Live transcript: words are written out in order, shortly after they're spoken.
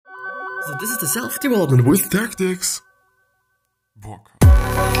So this is the self-development with tactics. Book.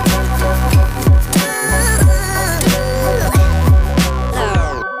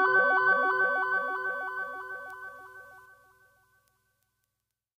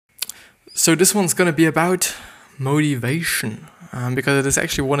 So this one's gonna be about motivation, because it is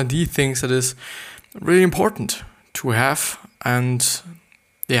actually one of the things that is really important to have, and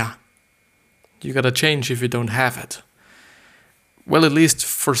yeah, you gotta change if you don't have it. Well, at least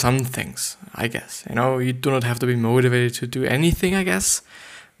for some things, I guess. You know, you do not have to be motivated to do anything, I guess.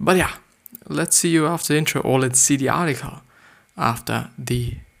 But yeah, let's see you after the intro, or let's see the article after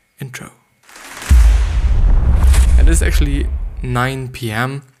the intro. And it's actually 9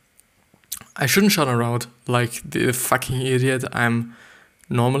 p.m. I shouldn't shout around like the fucking idiot I'm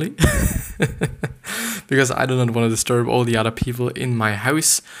normally. Because I do not want to disturb all the other people in my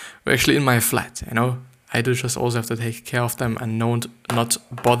house, or actually in my flat, you know. I do just also have to take care of them and not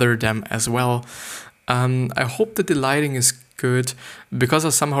bother them as well. I hope that the lighting is good, because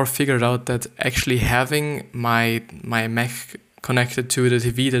I somehow figured out that actually having my Mac connected to the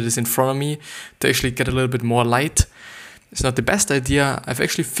TV that is in front of me to actually get a little bit more light is not the best idea. I've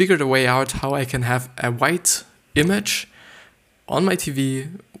actually figured a way out how I can have a white image on my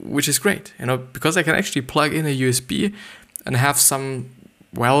TV, which is great, you know, because I can actually plug in a USB and have some,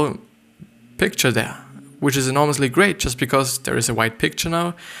 well, picture there, which is enormously great just because there is a white picture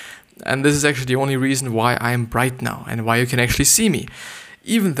now. And this is actually the only reason why I am bright now and why you can actually see me,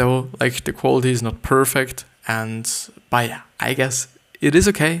 even though like the quality is not perfect. But yeah, I guess it is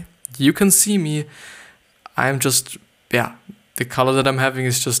okay. You can see me. I'm just, yeah, the color that I'm having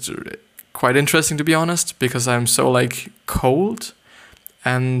is just quite interesting, to be honest, because I'm so like cold.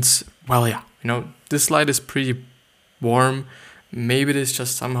 And well, yeah, you know, this light is pretty warm. Maybe it is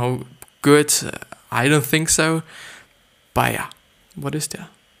just somehow good. I don't think so. But yeah, what is there?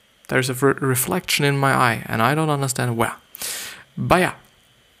 There's a reflection in my eye and I don't understand where. But yeah,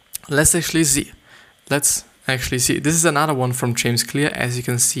 let's actually see. This is another one from James Clear, as you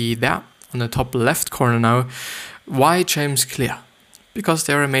can see there on the top left corner now. Why James Clear? Because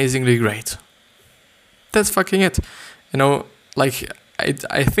they're amazingly great. That's fucking it. You know, like,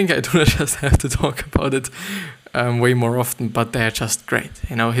 I think I do not just have to talk about it way more often, but they're just great.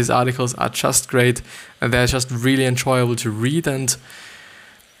 You know, his articles are just great, and they're just really enjoyable to read. And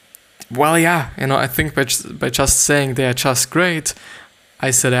well, yeah, you know, I think by just saying they're just great,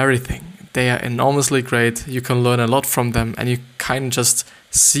 I said everything. They are enormously great. You can learn a lot from them, and you kind of just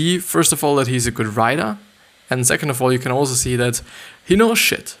see, first of all, that he's a good writer, and second of all, you can also see that he knows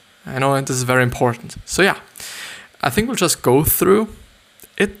shit. I know, and this is very important. So yeah, I think we'll just go through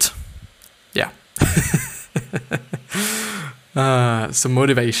it. Yeah. So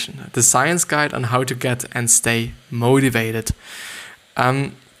motivation, the science guide on how to get and stay motivated.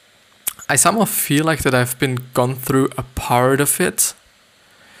 I somehow feel like that I've been gone through a part of it,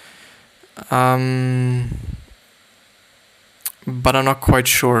 but I'm not quite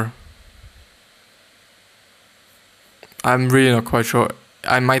sure. I'm really not quite sure.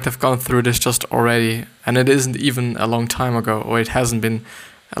 I might have gone through this just already, and it isn't even a long time ago, or it hasn't been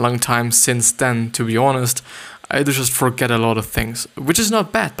a long time since then, to be honest. I do just forget a lot of things, which is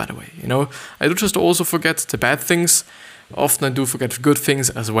not bad, by the way, you know. I do just also forget the bad things. Often I do forget good things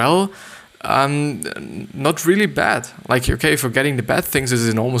as well. Not really bad. Like, okay, forgetting the bad things is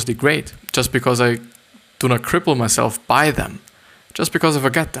enormously great, just because I do not cripple myself by them, just because I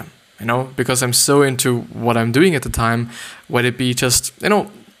forget them, you know, because I'm so into what I'm doing at the time, whether it be just, you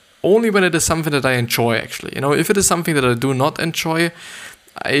know, only when it is something that I enjoy, actually. You know, if it is something that I do not enjoy,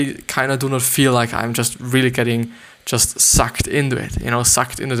 I kind of do not feel like I'm just really getting just sucked into it, you know,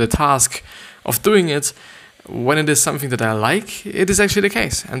 sucked into the task of doing it. When it is something that I like, it is actually the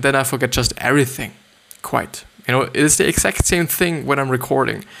case. And then I forget just everything, quite. You know, it is the exact same thing when I'm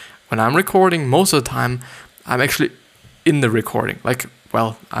recording. When I'm recording, most of the time, I'm actually in the recording. Like,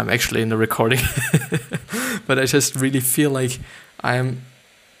 well, I'm actually in the recording. But I just really feel like I'm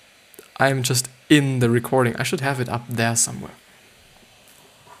just in the recording. I should have it up there somewhere.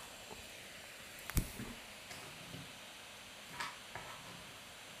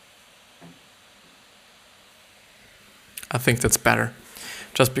 I think that's better.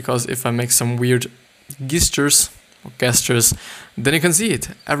 Just because if I make some weird gestures, then you can see it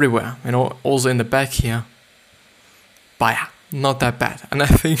everywhere. You know, also in the back here. But yeah, not that bad. And I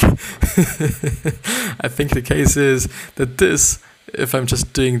think the case is that this, if I'm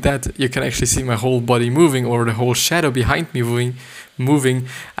just doing that, you can actually see my whole body moving, or the whole shadow behind me moving.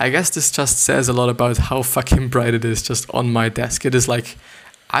 I guess this just says a lot about how fucking bright it is just on my desk. It is like,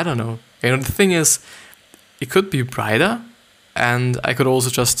 I don't know. You know, the thing is, it could be brighter, And I could also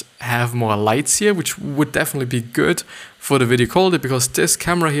just have more lights here, which would definitely be good for the video quality, because this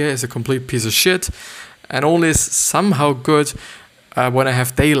camera here is a complete piece of shit and only is somehow good when I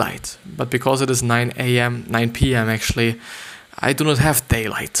have daylight. But because it is 9 p.m. actually, I do not have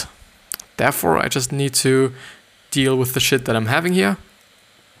daylight. Therefore, I just need to deal with the shit that I'm having here.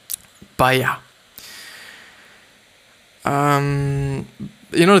 But yeah.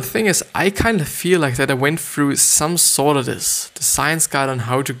 The thing is, I kind of feel like that I went through some sort of the science guide on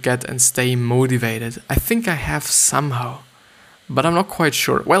how to get and stay motivated. I think I have somehow, but I'm not quite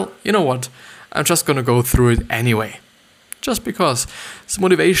sure. Well, you know what? I'm just gonna go through it anyway. Just because. So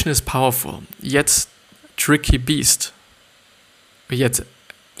motivation is powerful, yet tricky beast.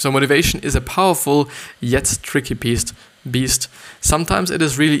 So motivation is a powerful, yet tricky beast. Sometimes it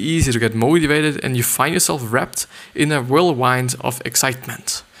is really easy to get motivated and you find yourself wrapped in a whirlwind of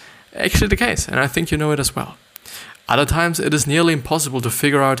excitement. Actually the case, and I think you know it as well. Other times it is nearly impossible to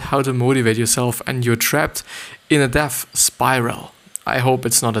figure out how to motivate yourself and you're trapped in a death spiral. I hope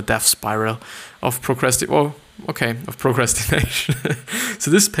it's not a death spiral of procrastination.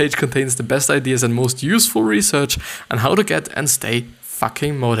 So this page contains the best ideas and most useful research on how to get and stay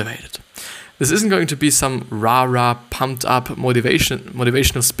fucking motivated. This isn't going to be some rah-rah, pumped-up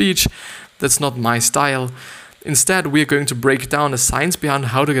motivational speech. That's not my style. Instead, we are going to break down the science behind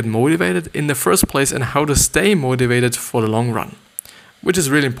how to get motivated in the first place and how to stay motivated for the long run. Which is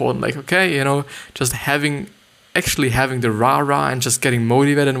really important. Like, okay, just actually having the rah-rah and just getting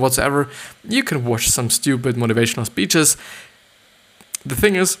motivated and whatsoever. You can watch some stupid motivational speeches. The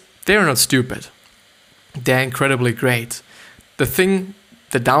thing is, they're not stupid. They're incredibly great.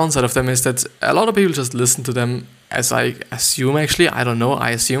 The downside of them is that a lot of people just listen to them, as I assume actually, I don't know,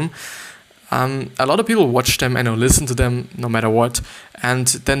 I assume. A lot of people watch them and listen to them no matter what, and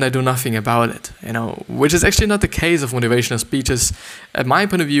then they do nothing about it, which is actually not the case of motivational speeches. At my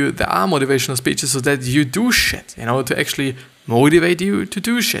point of view, there are motivational speeches so that you do shit, to actually motivate you to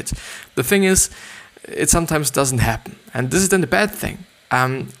do shit. The thing is, it sometimes doesn't happen, and this is then the bad thing.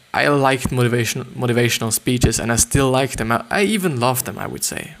 I liked motivational speeches, and I still like them. I even love them, I would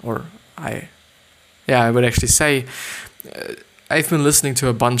say. I would actually say I've been listening to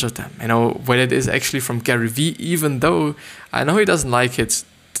a bunch of them, whether it is actually from Gary Vee, even though I know he doesn't like it,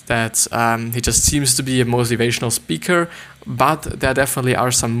 that he just seems to be a motivational speaker, but there definitely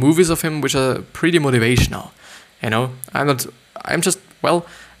are some movies of him which are pretty motivational.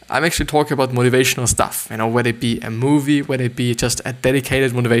 I'm actually talking about motivational stuff, whether it be a movie, whether it be just a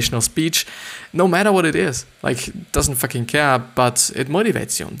dedicated motivational speech, no matter what it is, it doesn't fucking care, but it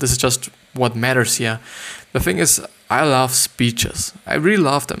motivates you. This is just what matters here. The thing is, I love speeches. I really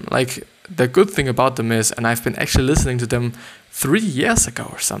love them. The good thing about them is, and I've been actually listening to them 3 years ago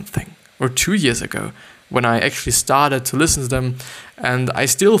or something, or 2 years ago, when I actually started to listen to them, and I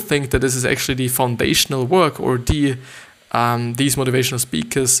still think that this is actually the foundational work, or these motivational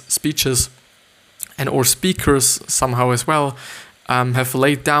speeches or speakers somehow as well have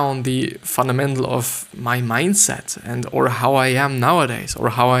laid down the fundamental of my mindset or how I am nowadays, or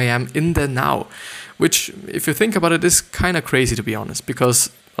how I am in the now, which, if you think about it, is kind of crazy, to be honest,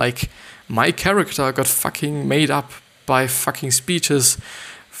 because my character got fucking made up by fucking speeches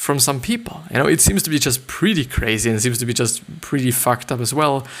from some people. It seems to be just pretty crazy and seems to be just pretty fucked up as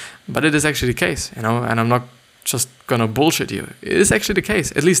well, but it is actually the case, and I'm not just gonna bullshit you. It is actually the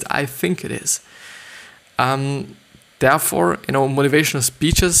case. At least I think it is. Therefore, motivational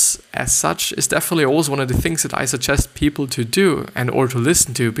speeches as such is definitely also one of the things that I suggest people to do or to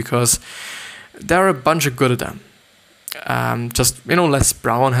listen to, because there are a bunch of good at them. Les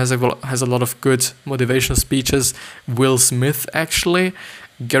Brown has a lot of good motivational speeches. Will Smith, actually.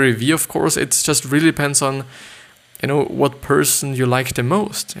 Gary Vee, of course. It just really depends on what person you like the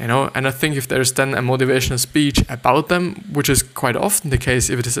most, and I think if there's then a motivational speech about them, which is quite often the case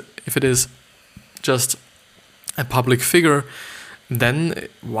if it is just a public figure, then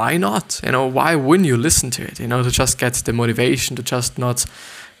why not? Why wouldn't you listen to it? To just get the motivation, to just not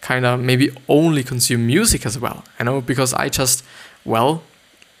kind of maybe only consume music as well, because I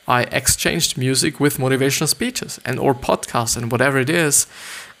exchanged music with motivational speeches or podcasts and whatever it is.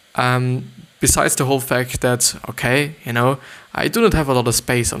 Besides the whole fact that, I do not have a lot of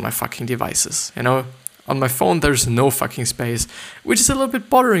space on my fucking devices, On my phone, there's no fucking space, which is a little bit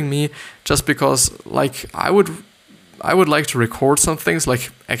bothering me, just because, I would like to record some things,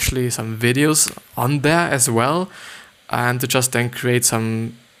 actually some videos on there as well, and to just then create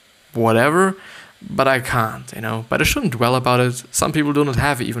some whatever, but I can't, But I shouldn't dwell about it. Some people do not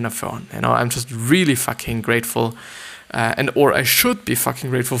have even a phone, I'm just really fucking grateful. Or I should be fucking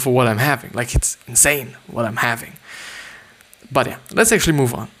grateful for what I'm having. It's insane what I'm having. But yeah, let's actually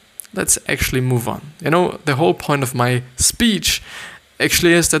move on. You know, the whole point of my speech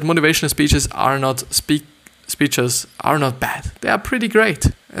actually is that motivational speeches are not bad. They are pretty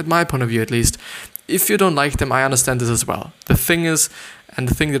great, at my point of view at least. If you don't like them, I understand this as well. The thing is, and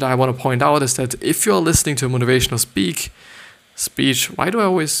the thing that I want to point out is that if you're listening to a motivational speech, why do I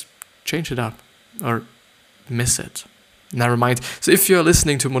always change it up or miss it? Never mind. So if you're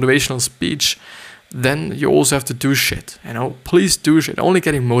listening to a motivational speech, then you also have to do shit. You know, please do shit. Only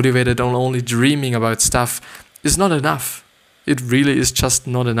getting motivated, only dreaming about stuff is not enough. It really is just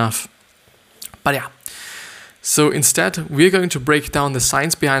not enough. But yeah. So instead, we're going to break down the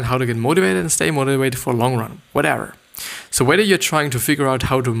science behind how to get motivated and stay motivated for a long run, whatever. So whether you're trying to figure out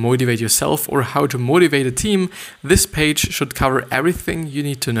how to motivate yourself or how to motivate a team, this page should cover everything you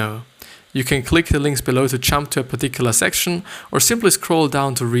need to know. You can click the links below to jump to a particular section or simply scroll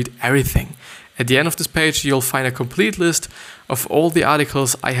down to read everything. At the end of this page, you'll find a complete list of all the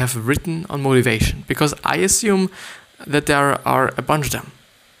articles I have written on motivation, because I assume that there are a bunch of them.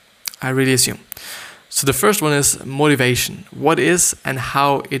 I really assume. So the first one is motivation. What is and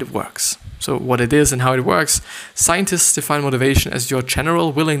how it works. So what it is and how it works. Scientists define motivation as your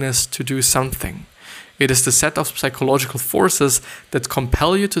general willingness to do something. It is the set of psychological forces that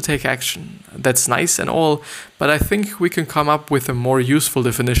compel you to take action. That's nice and all, but I think we can come up with a more useful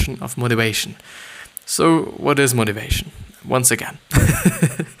definition of motivation. So what is motivation? Once again.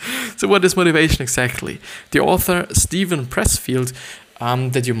 So what is motivation exactly? The author Steven Pressfield,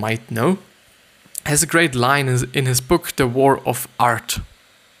 that you might know, has a great line in his book, The War of Art.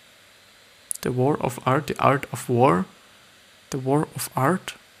 The War of Art? The Art of War? The War of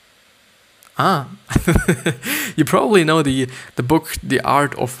Art? You probably know the book, The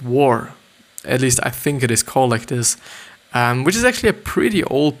Art of War. At least I think it is called like this. Which is actually a pretty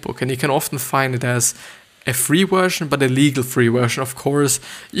old book, and you can often find it as a free version, but a legal free version, of course.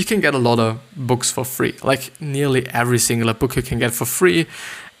 You can get a lot of books for free, like nearly every single book you can get for free.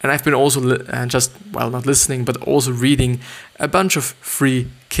 And I've been also not listening, but also reading a bunch of free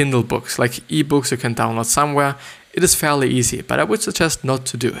Kindle books, like ebooks you can download somewhere. It is fairly easy, but I would suggest not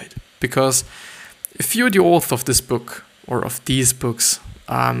to do it. Because if you're the author of this book, or of these books,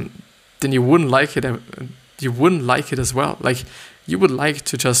 then you wouldn't like it. You wouldn't like it as well. Like, you would like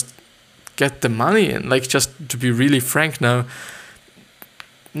to just get the money in. Like, just to be really frank now,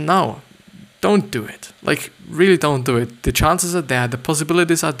 no. Don't do it. Like, really don't do it. The chances are there. The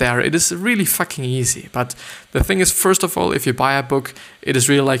possibilities are there. It is really fucking easy. But the thing is, first of all, if you buy a book, it is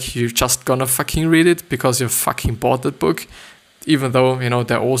really like you're just gonna fucking read it because you fucking bought that book. Even though, you know,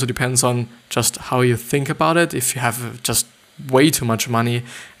 that also depends on just how you think about it. If you have just way too much money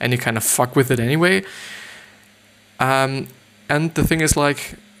and you kind of fuck with it anyway. And the thing is,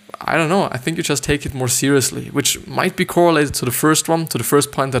 like, I don't know, I think you just take it more seriously, which might be correlated to the first one, to the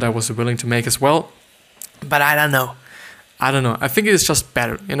first point that I was willing to make as well. But I don't know. I think it is just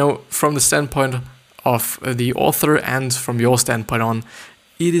better, you know, from the standpoint of the author and from your standpoint on,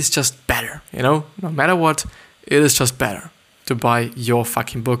 it is just better, you know, no matter what, it is just better to buy your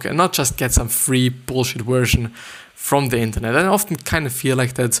fucking book and not just get some free bullshit version from the internet. I often kind of feel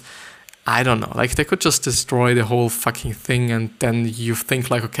like that. I don't know, like they could just destroy the whole fucking thing and then you think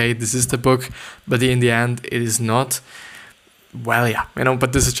like, okay, this is the book, but in the end it is not. Well, yeah, you know,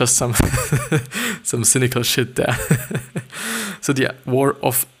 but this is just some some cynical shit there. So the War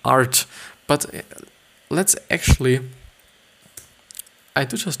of Art. But let's actually, I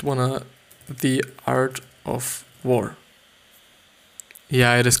do just wanna, The Art of War.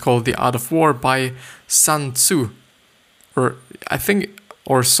 Yeah, it is called The Art of War by Sun Tzu.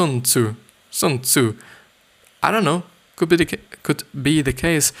 Or Sun Tzu. I don't know. Could be the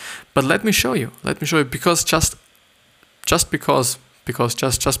case. But let me show you. Because just because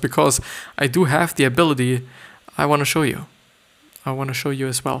I do have the ability, I want to show you. I want to show you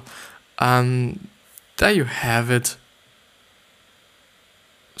as well. There you have it.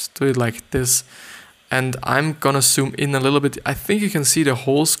 Let's do it like this. And I'm gonna zoom in a little bit. I think you can see the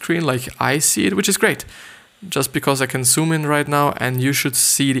whole screen like I see it, which is great. Just because I can zoom in right now and you should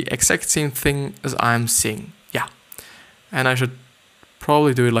see the exact same thing as I'm seeing. Yeah. And I should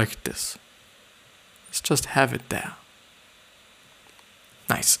probably do it like this. Let's just have it there.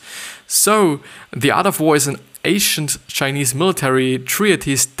 Nice. So, The Art of War is an ancient Chinese military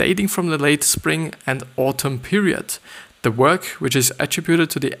treatise dating from the late spring and autumn period. The work, which is attributed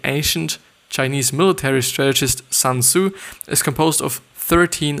to the ancient Chinese military strategist Sun Tzu, is composed of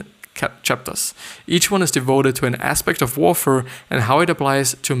 13 chapters. Each one is devoted to an aspect of warfare and how it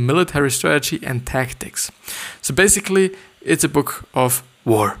applies to military strategy and tactics. So basically, it's a book of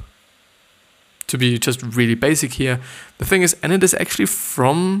war. to be just really basic here, the thing is, and it is actually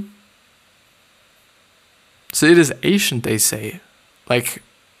from, so it is ancient, they say, like,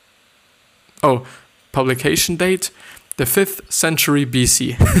 oh, publication date, the 5th century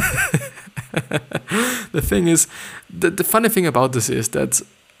BC. The thing is, the funny thing about this is that,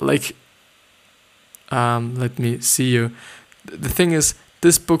 like, let me see you. The thing is,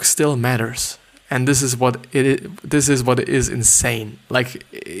 this book still matters, and this is what it is. This is what is insane. Like,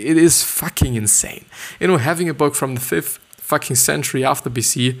 it is fucking insane. You know, having a book from the 5th fucking century after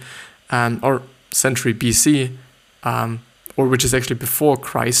BC, or century BC, or which is actually before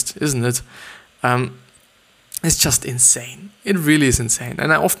Christ, isn't it? It's just insane. It really is insane.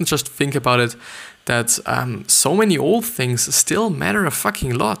 And I often just think about it, that so many old things still matter a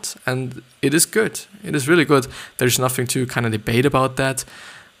fucking lot. And it is good. It is really good. There's nothing to kind of debate about that.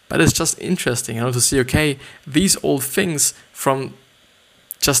 But it's just interesting, you know, to see, okay, these old things from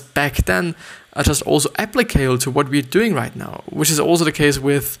just back then are just also applicable to what we're doing right now, which is also the case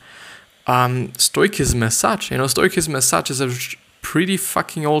with Stoicism as such. You know, Stoicism as such is a pretty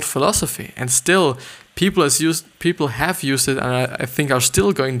fucking old philosophy, and still people have used it, and I think are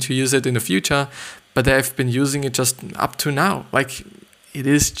still going to use it in the future, but they've been using it just up to now. Like, it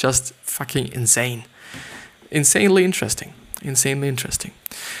is just fucking insane. Insanely interesting.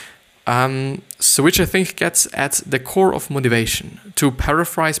 So which I think gets at the core of motivation. To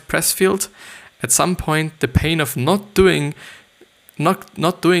paraphrase Pressfield, at some point the pain of not doing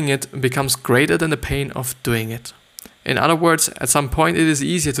it becomes greater than the pain of doing it. In other words, at some point it is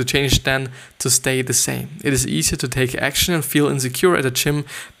easier to change than to stay the same. It is easier to take action and feel insecure at a gym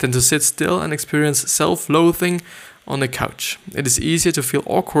than to sit still and experience self-loathing on the couch. It is easier to feel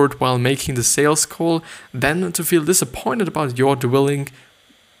awkward while making the sales call than to feel disappointed about your dwindling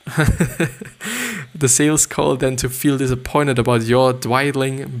the sales call than to feel disappointed about your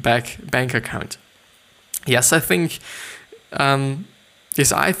dwindling bank account. Yes, I think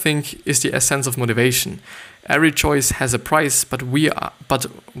is the essence of motivation. Every choice has a price, but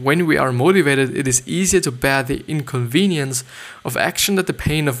when we are motivated, it is easier to bear the inconvenience of action than the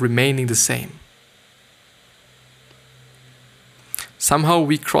pain of remaining the same. Somehow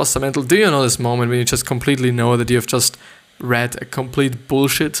we cross the mental. Do you know this moment when you just completely know that you have just read a complete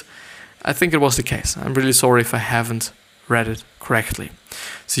bullshit? I think it was the case. I'm really sorry if I haven't read it correctly.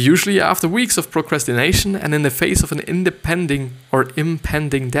 So usually after weeks of procrastination and in the face of an impending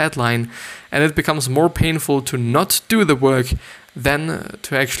deadline, and it becomes more painful to not do the work than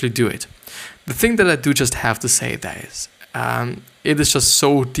to actually do it. The thing that I do just have to say that is, it is just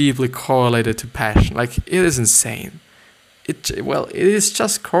so deeply correlated to passion. Like, it is insane. It is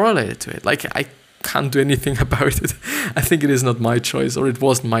just correlated to it. Like, I can't do anything about it. I think it is not my choice, or it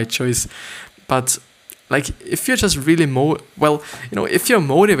wasn't my choice. But like, if you're just really if you're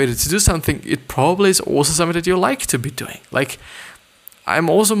motivated to do something, it probably is also something that you like to be doing. Like, I'm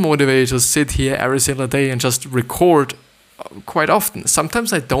also motivated to sit here every single day and just record quite often.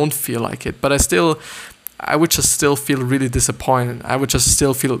 Sometimes I don't feel like it, but I would just still feel really disappointed. I would just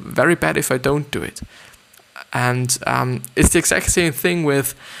still feel very bad if I don't do it. And it's the exact same thing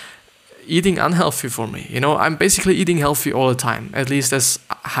with eating unhealthy for me. You know, I'm basically eating healthy all the time. At least that's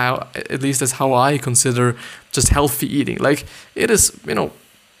how I consider just healthy eating. Like, it is, you know,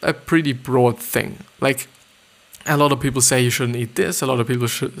 a pretty broad thing. Like, a lot of people say you shouldn't eat this. A lot of people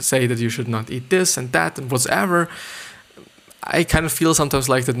should say that you should not eat this and that and whatever. I kind of feel sometimes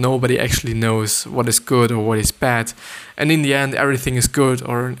like that nobody actually knows what is good or what is bad. And in the end, everything is good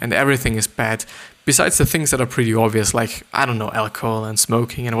and everything is bad. Besides the things that are pretty obvious, like, I don't know, alcohol and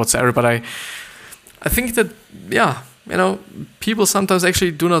smoking and whatsoever. But I think that, yeah, you know, people sometimes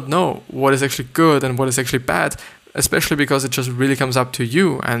actually do not know what is actually good and what is actually bad, especially because it just really comes up to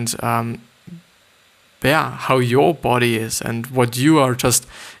you and, how your body is and what you are just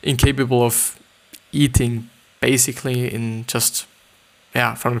incapable of eating, basically, in just,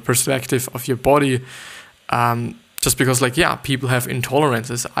 from the perspective of your body. Just because, like, people have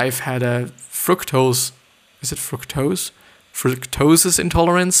intolerances. I've had a fructose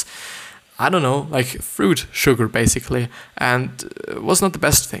intolerance. I don't know, like fruit sugar, basically. And it was not the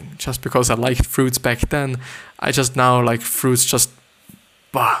best thing. Just because I liked fruits back then, I just now like fruits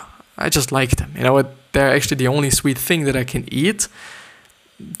I just like them. You know, they're actually the only sweet thing that I can eat,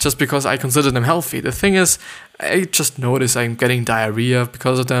 just because I consider them healthy. The thing is, I just notice I'm getting diarrhea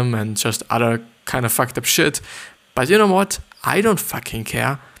because of them and just other kind of fucked up shit. But you know what? I don't fucking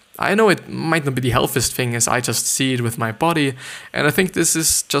care. I know it might not be the healthiest thing, as I just see it with my body. And I think this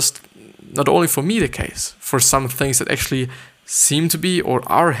is just not only for me the case. For some things that actually seem to be or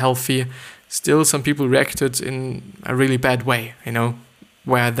are healthy, still some people reacted in a really bad way, you know?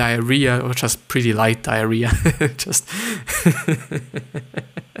 where diarrhea, or just pretty light diarrhea, just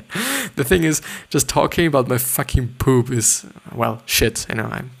the thing is, just talking about my fucking poop is, well, shit,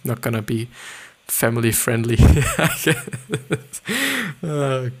 I'm not gonna be family friendly.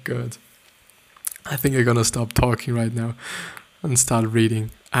 Oh god, I think I'm gonna stop talking right now and start reading.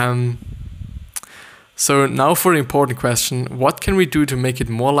 So now for the important question: what can we do to make it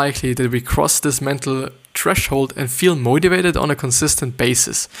more likely that we cross this mental threshold and feel motivated on a consistent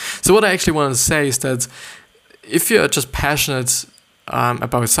basis? So what I actually want to say is that if you're just passionate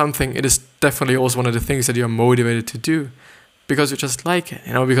about something, it is definitely also one of the things that you're motivated to do, because you just like it,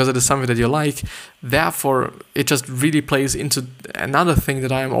 because it is something that you like. Therefore, it just really plays into another thing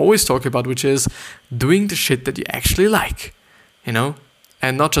that I am always talking about, which is doing the shit that you actually like,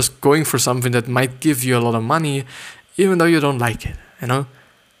 and not just going for something that might give you a lot of money, even though you don't like it,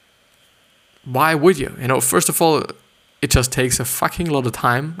 Why would you? First of all, it just takes a fucking lot of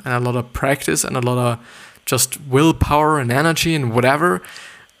time and a lot of practice and a lot of just willpower and energy and whatever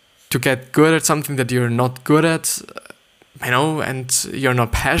to get good at something that you're not good at, and you're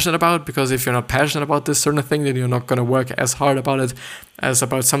not passionate about, because if you're not passionate about this certain thing, then you're not going to work as hard about it as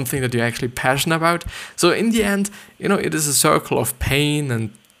about something that you're actually passionate about. So in the end, it is a circle of pain and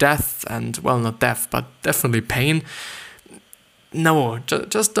death, and, well, not death, but definitely pain. No,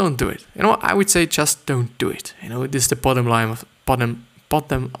 just don't do it. I would say just don't do it. This is the bottom line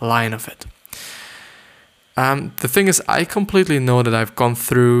of it. The thing is, I completely know that I've gone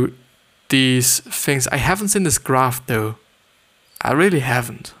through these things. I haven't seen this graph though. I really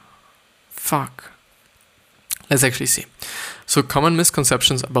haven't. Fuck. Let's actually see. So, common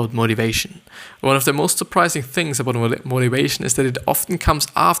misconceptions about motivation. One of the most surprising things about motivation is that it often comes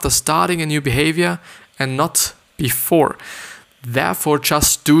after starting a new behavior and not before. Therefore,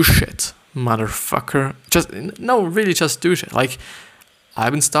 just do shit, motherfucker. Just do shit. Like,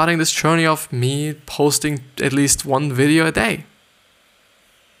 I've been starting this journey of me posting at least one video a day,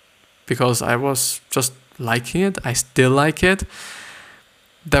 because I was just liking it. I still like it.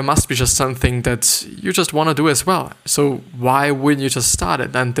 There must be just something that you just want to do as well. So why wouldn't you just start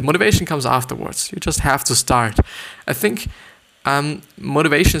it? And the motivation comes afterwards. You just have to start. I think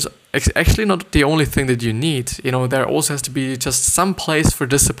motivation is actually not the only thing that you need. There also has to be just some place for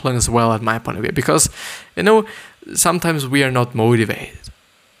discipline as well, at my point of view, because sometimes we are not motivated.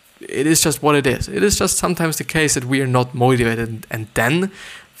 It is just what it is. It is just sometimes the case that we are not motivated, and then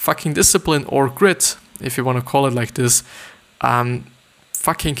fucking discipline or grit, if you want to call it like this,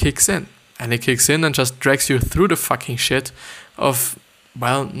 fucking kicks in. And it kicks in and just drags you through the fucking shit of,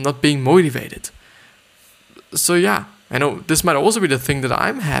 well, not being motivated. So yeah, this might also be the thing that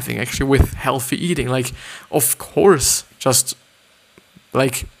I'm having actually with healthy eating. Like, of course, just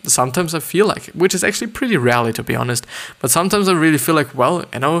like sometimes I feel like, which is actually pretty rarely to be honest, but sometimes I really feel like, well,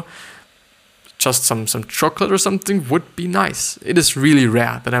 just some chocolate or something would be nice. It is really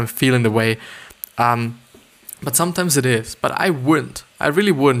rare that I'm feeling the way, but sometimes it is. But I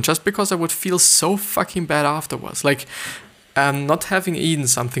really wouldn't, just because I would feel so fucking bad afterwards. Like, not having eaten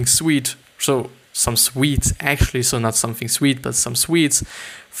something sweet, so some sweets actually, so not something sweet, but some sweets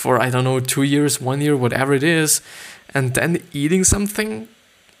for, 2 years, 1 year, whatever it is, and then eating something,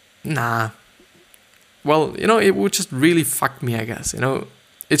 nah. Well, it would just really fuck me, I guess,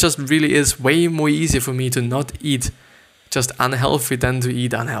 It just really is way more easier for me to not eat just unhealthy than to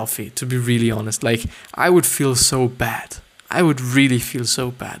eat unhealthy, to be really honest. Like, I would feel so bad. I would really feel so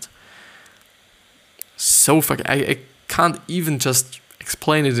bad. So fucking, I can't even just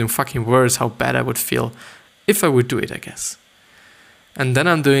explain it in fucking words how bad I would feel if I would do it, I guess. And then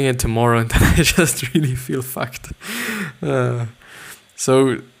I'm doing it tomorrow, and then I just really feel fucked. But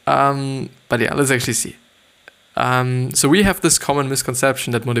yeah, let's actually see. So we have this common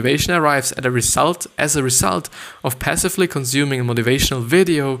misconception that motivation arrives as a result of passively consuming a motivational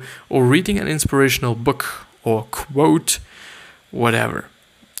video or reading an inspirational book or quote, whatever.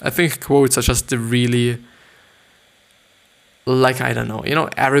 I think quotes are just the really, like, I don't know,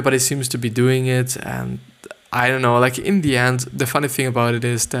 everybody seems to be doing it, and I don't know, like, in the end, the funny thing about it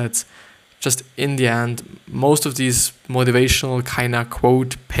is that just in the end, most of these motivational kind of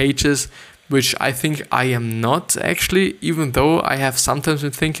quote pages, which I think I am not actually, even though I have sometimes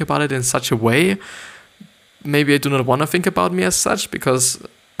been thinking about it in such a way, maybe I do not want to think about me as such, because,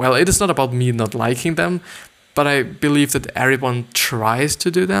 well, it is not about me not liking them, but I believe that everyone tries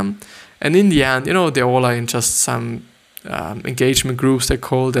to do them, and in the end, they all are in just some engagement groups, they're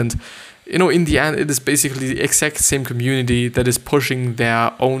called, and in the end, it is basically the exact same community that is pushing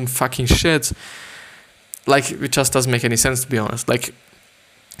their own fucking shit. Like, it just doesn't make any sense, to be honest. Like,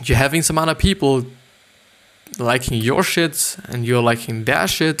 you're having some other people liking your shit and you're liking their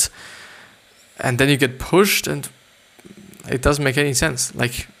shit, and then you get pushed, and it doesn't make any sense.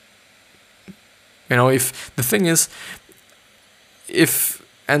 Like, if the thing is,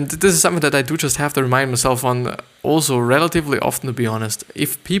 and this is something that I do just have to remind myself on also relatively often, to be honest,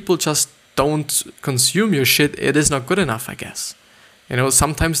 if people just don't consume your shit, it is not good enough, I guess.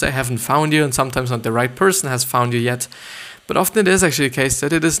 Sometimes they haven't found you, and sometimes not the right person has found you yet. But often it is actually the case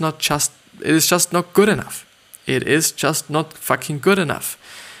that it is just not good enough. It is just not fucking good enough.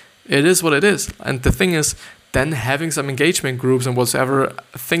 It is what it is. And the thing is, then having some engagement groups and whatsoever,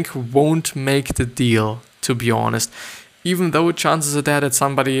 I think won't make the deal, to be honest. Even though chances are there that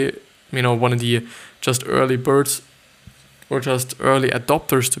somebody, one of the just early birds or just early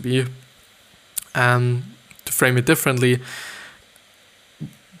adopters to frame it differently,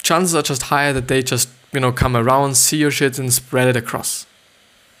 chances are just higher that they just, come around, see your shit and spread it across.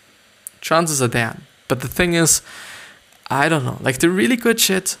 Chances are there. But the thing is, I don't know, like the really good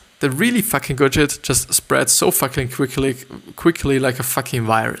shit, the really fucking good shit just spreads so fucking quickly like a fucking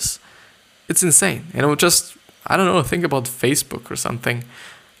virus. It's insane. Just, I don't know, think about Facebook or something.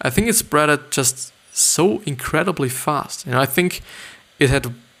 I think it spread just so incredibly fast. I think it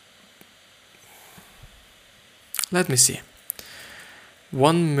had, let me see,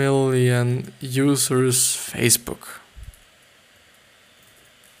 1 million users Facebook.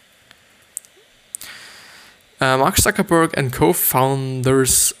 Mark Zuckerberg and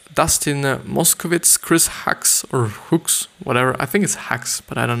co-founders Dustin Moskovitz, Chris Hooks, whatever. I think it's Hacks,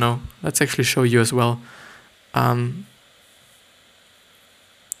 but I don't know. Let's actually show you as well. I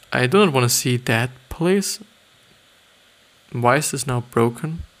do not want to see that, please. Why is this now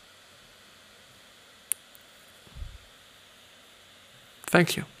broken?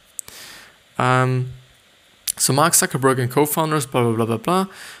 Thank you. So Mark Zuckerberg and co-founders, blah, blah, blah, blah, blah,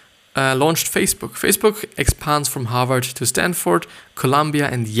 launched Facebook. Facebook expands from Harvard to Stanford, Columbia,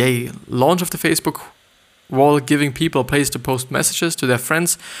 and Yale. Launch of the Facebook wall, giving people a place to post messages to their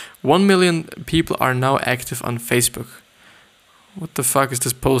friends. 1 million people are now active on Facebook. What the fuck is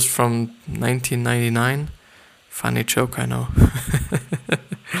this post from 1999? Funny joke, I know.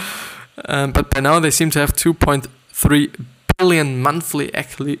 But by now they seem to have 2.3 billion monthly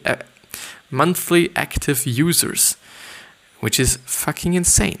active users, which is fucking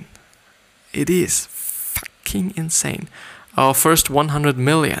insane. It is fucking insane. Our first 100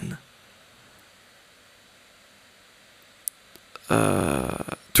 million.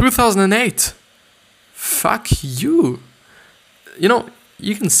 2008. Fuck you.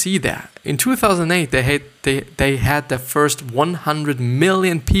 You can see that. In 2008, they had their first 100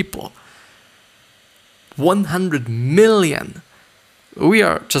 million people. 100 million. We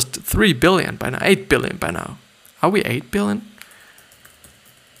are just 3 billion by now, 8 billion by now. Are we 8 billion?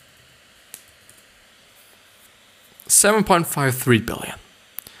 7.53 billion.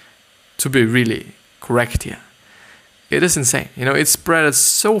 To be really correct here. It is insane. It spread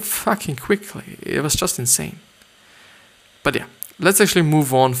so fucking quickly. It was just insane. But yeah, let's actually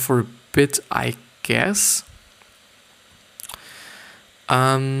move on for a bit, I guess.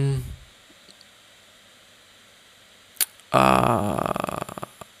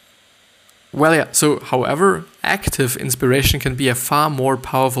 Well, yeah, so however, active inspiration can be a far more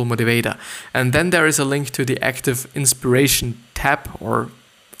powerful motivator. And then there is a link to the active inspiration tab or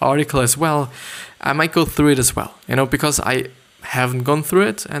article as well. I might go through it as well, because I haven't gone through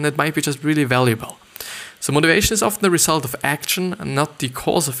it and it might be just really valuable. So motivation is often the result of action and not the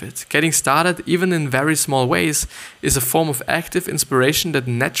cause of it. Getting started, even in very small ways, is a form of active inspiration that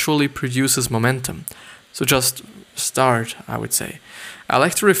naturally produces momentum. So just start, I would say. I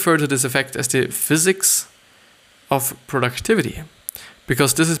like to refer to this effect as the physics of productivity,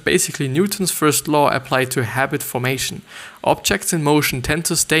 because this is basically Newton's first law applied to habit formation. Objects in motion tend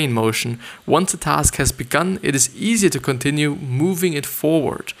to stay in motion. Once a task has begun, it is easier to continue moving it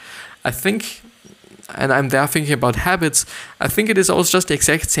forward. I think, and I'm there thinking about habits, I think it is also just the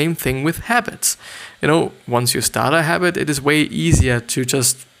exact same thing with habits. Once you start a habit, it is way easier to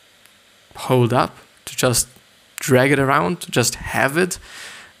just hold up, to just drag it around, to just have it,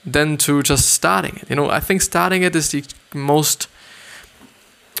 than to just starting it. I think starting it is the most,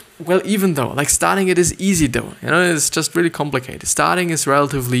 well, even though, like starting it is easy though, it's just really complicated. Starting is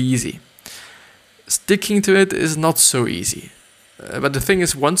relatively easy. Sticking to it is not so easy. But the thing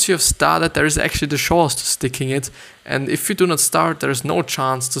is, once you have started, there is actually the chance to sticking it. And if you do not start, there is no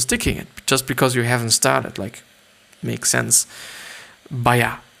chance to sticking it, just because you haven't started. Like, makes sense. But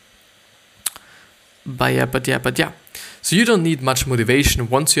yeah. So you don't need much motivation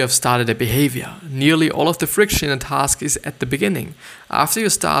once you have started a behavior. Nearly all of the friction in a task is at the beginning. After you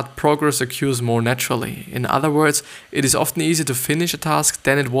start, progress occurs more naturally. In other words, it is often easier to finish a task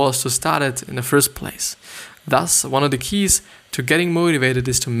than it was to start it in the first place. Thus, one of the keys to getting motivated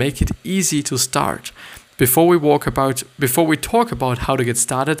is to make it easy to start. Before we talk about how to get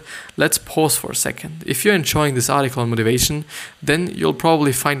started, let's pause for a second. If you're enjoying this article on motivation, then you'll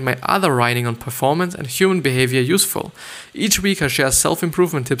probably find my other writing on performance and human behavior useful. Each week I share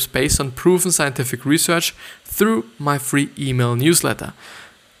self-improvement tips based on proven scientific research through my free email newsletter.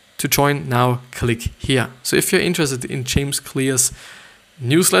 To join now, click here. So if you're interested in James Clear's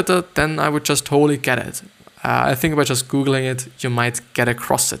newsletter, then I would just totally get it. I think by just Googling it, you might get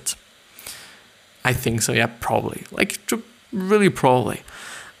across it. I think so, yeah, probably. Really probably.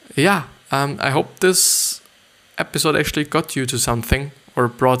 Yeah, I hope this episode actually got you to something or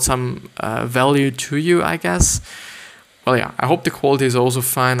brought some value to you, I guess. Well, yeah, I hope the quality is also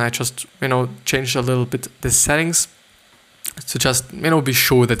fine. I just, changed a little bit the settings to just, be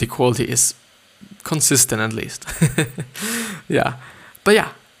sure that the quality is consistent at least. Yeah, but yeah.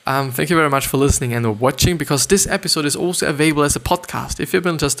 Thank you very much for listening and watching, because this episode is also available as a podcast. If you've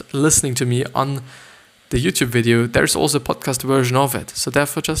been just listening to me on the YouTube video, there's also a podcast version of it. So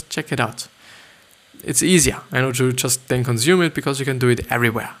therefore, just check it out. It's easier, to just then consume it, because you can do it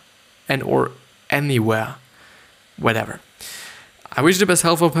everywhere and or anywhere, whatever. I wish you the best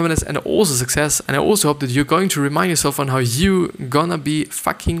health, permanence, and also success. And I also hope that you're going to remind yourself on how you gonna be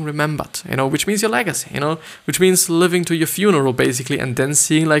fucking remembered, which means your legacy, which means living to your funeral basically, and then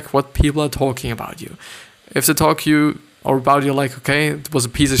seeing what people are talking about you. If they talk you or about you okay, it was a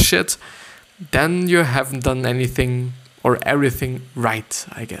piece of shit, then you haven't done anything or everything right,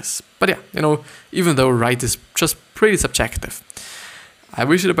 I guess. But yeah, even though right is just pretty subjective. I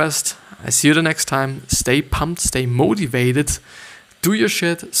wish you the best. I see you the next time. Stay pumped, stay motivated. Do your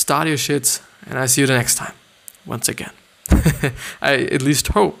shit, start your shit, and I see you the next time. Once again. I at least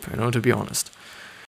hope, to be honest.